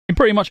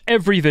Pretty much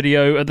every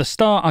video at the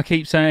start I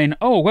keep saying,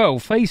 oh well,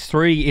 phase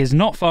 3 is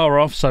not far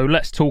off, so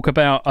let's talk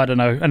about, I don't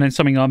know, and then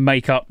something I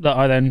make up that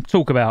I then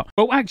talk about.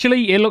 Well,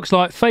 actually, it looks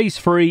like phase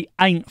 3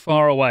 ain't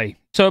far away.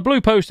 So a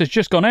blue post has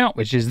just gone out,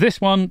 which is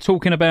this one,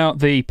 talking about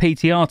the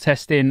PTR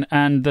testing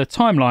and the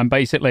timeline,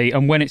 basically,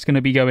 and when it's going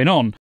to be going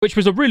on, which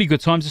was a really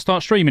good time to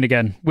start streaming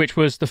again, which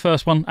was the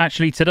first one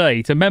actually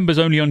today. To members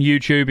only on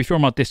YouTube. If you're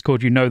on my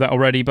Discord, you know that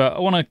already, but I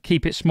want to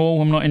keep it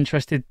small. I'm not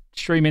interested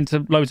streaming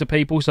to loads of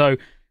people, so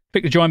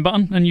click the join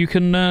button and you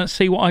can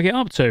see what I get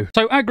up to.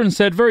 So Agron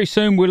said very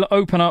soon we'll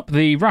open up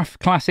the RAF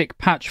Classic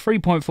patch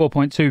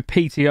 3.4.2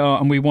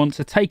 PTR, and we want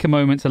to take a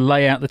moment to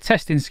lay out the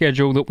testing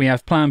schedule that we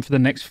have planned for the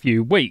next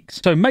few weeks.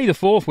 So May the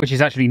 4th, which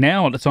is actually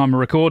now at the time of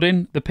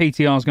recording, the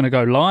PTR is going to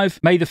go live.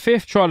 May the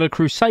 5th, Trial of the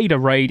Crusader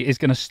raid is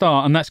going to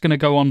start, and that's going to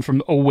go on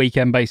from all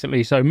weekend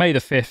basically. So May the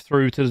 5th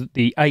through to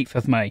the 8th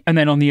of May. And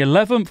then on the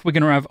 11th, we're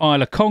going to have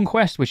Isle of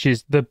Conquest, which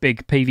is the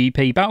big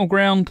PvP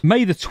battleground.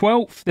 May the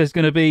 12th, there's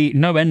going to be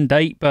no end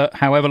date, but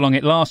however long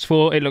it lasts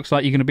for, it looks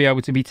like you're going to be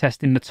able to be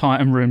testing the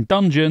Titan Room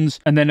dungeons,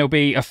 and then there'll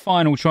be a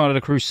final Trial of the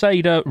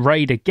Crusader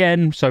raid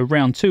again, so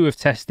round 2 of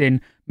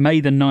testing, May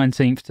the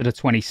 19th to the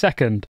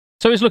 22nd.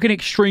 So it's looking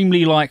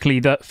extremely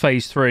likely that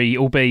phase 3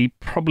 will be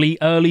probably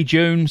early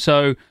June,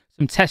 so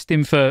some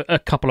testing for a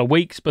couple of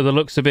weeks by the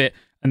looks of it,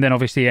 and then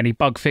obviously any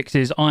bug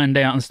fixes ironed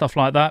out and stuff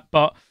like that.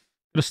 But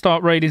going to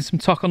start raiding some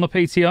TOC on the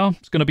PTR.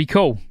 It's going to be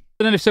cool.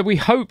 And then they've said we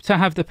hope to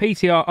have the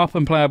PTR up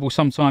and playable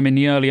sometime in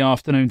the early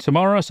afternoon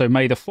tomorrow, so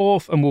May the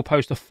 4th, and we'll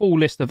post a full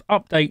list of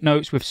update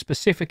notes with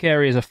specific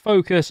areas of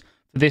focus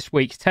for this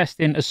week's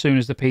testing as soon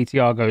as the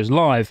PTR goes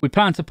live. We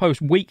plan to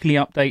post weekly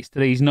updates to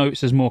these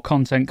notes as more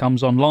content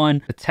comes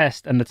online. The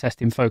test and the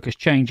testing focus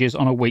changes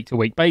on a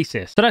week-to-week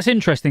basis. So that's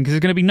interesting because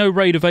there's going to be no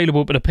raid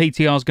available, but the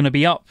PTR is going to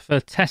be up for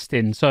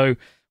testing. So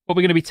what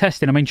we're going to be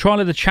testing, I mean, Trial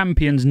of the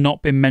Champions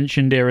not been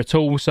mentioned here at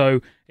all,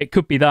 so it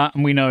could be that,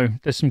 and we know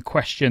there's some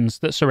questions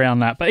that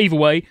surround that. But either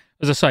way,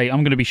 as I say,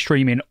 I'm going to be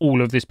streaming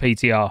all of this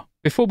PTR.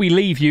 Before we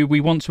leave you,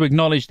 we want to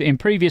acknowledge that in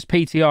previous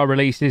PTR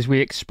releases, we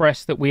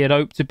expressed that we had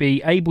hoped to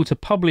be able to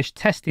publish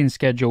testing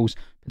schedules,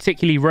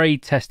 particularly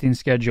raid testing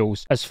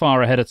schedules, as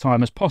far ahead of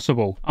time as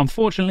possible.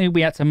 Unfortunately,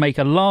 we had to make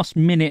a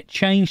last-minute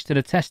change to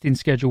the testing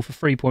schedule for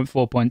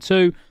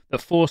 3.4.2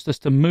 that forced us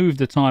to move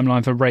the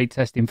timeline for raid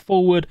testing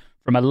forward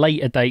from a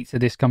later date to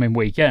this coming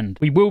weekend.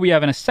 We will be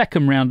having a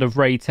second round of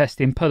raid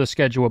testing per the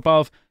schedule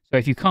above, so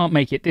if you can't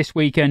make it this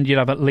weekend, you'll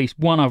have at least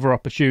one other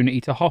opportunity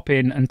to hop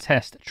in and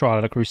test Trial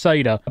of the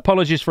Crusader.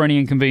 Apologies for any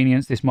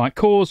inconvenience this might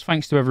cause.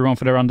 Thanks to everyone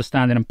for their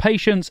understanding and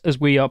patience as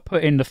we are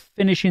putting the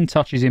finishing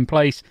touches in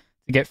place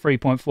to get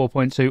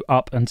 3.4.2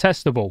 up and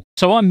testable.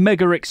 So I'm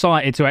mega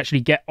excited to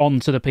actually get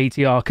onto the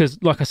PTR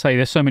because, like I say,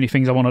 there's so many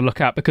things I want to look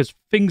at, because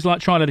things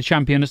like Trial of the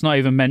Champion, that's not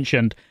even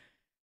mentioned.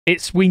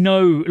 It's, we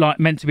know, like,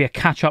 meant to be a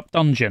catch-up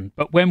dungeon,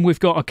 but when we've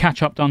got a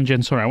catch-up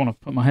dungeon, sorry, I want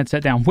to put my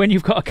headset down. When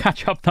you've got a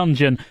catch-up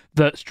dungeon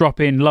that's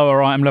dropping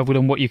lower item level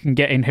than what you can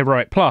get in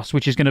Heroic Plus,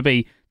 which is going to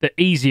be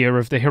the easier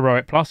of the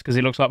Heroic Plus, because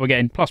it looks like we're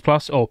getting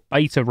plus or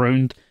beta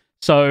runed.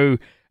 So,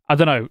 I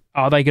don't know,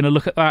 are they going to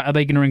look at that? Are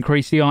they going to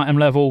increase the item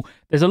level?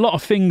 There's a lot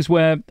of things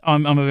where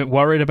I'm a bit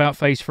worried about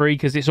phase 3,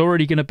 because it's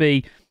already going to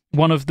be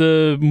one of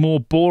the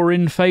more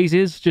boring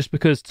phases, just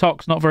because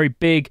TOC's not very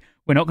big.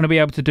 We're not going to be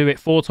able to do it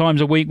 4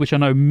 times a week, which I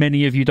know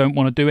many of you don't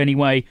want to do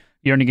anyway.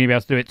 You're only going to be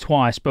able to do it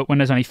twice, but when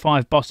there's only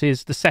 5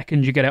 bosses, the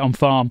second you get it on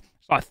farm,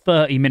 it's like a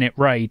 30-minute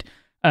raid.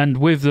 And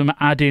with them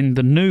adding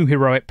the new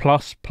Heroic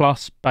Plus,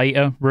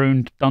 beta,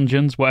 ruined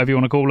dungeons, whatever you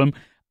want to call them,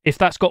 if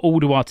that's got all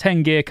to our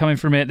 10 gear coming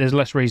from it, there's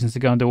less reasons to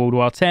go and do all to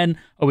our 10.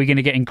 Are we going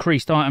to get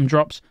increased item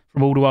drops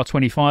from all to our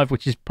 25,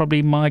 which is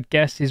probably my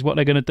guess is what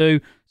they're going to do.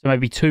 So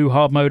maybe 2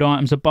 hard mode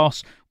items a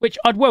boss, which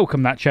I'd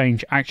welcome that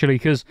change, actually,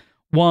 because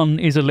 1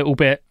 is a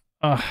bit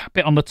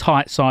on the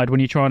tight side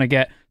when you're trying to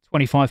get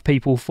 25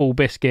 people full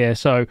bis gear.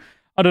 So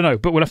I don't know,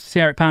 but we'll have to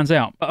see how it pans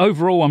out. But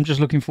overall, I'm just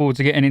looking forward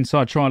to getting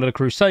inside Trial of the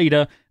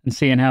Crusader and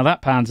seeing how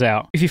that pans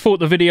out. If you thought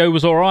the video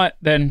was all right,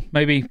 then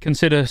maybe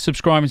consider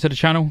subscribing to the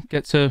channel.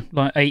 Get to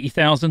like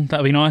 80,000.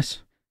 That'd be nice.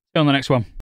 See you on the next one.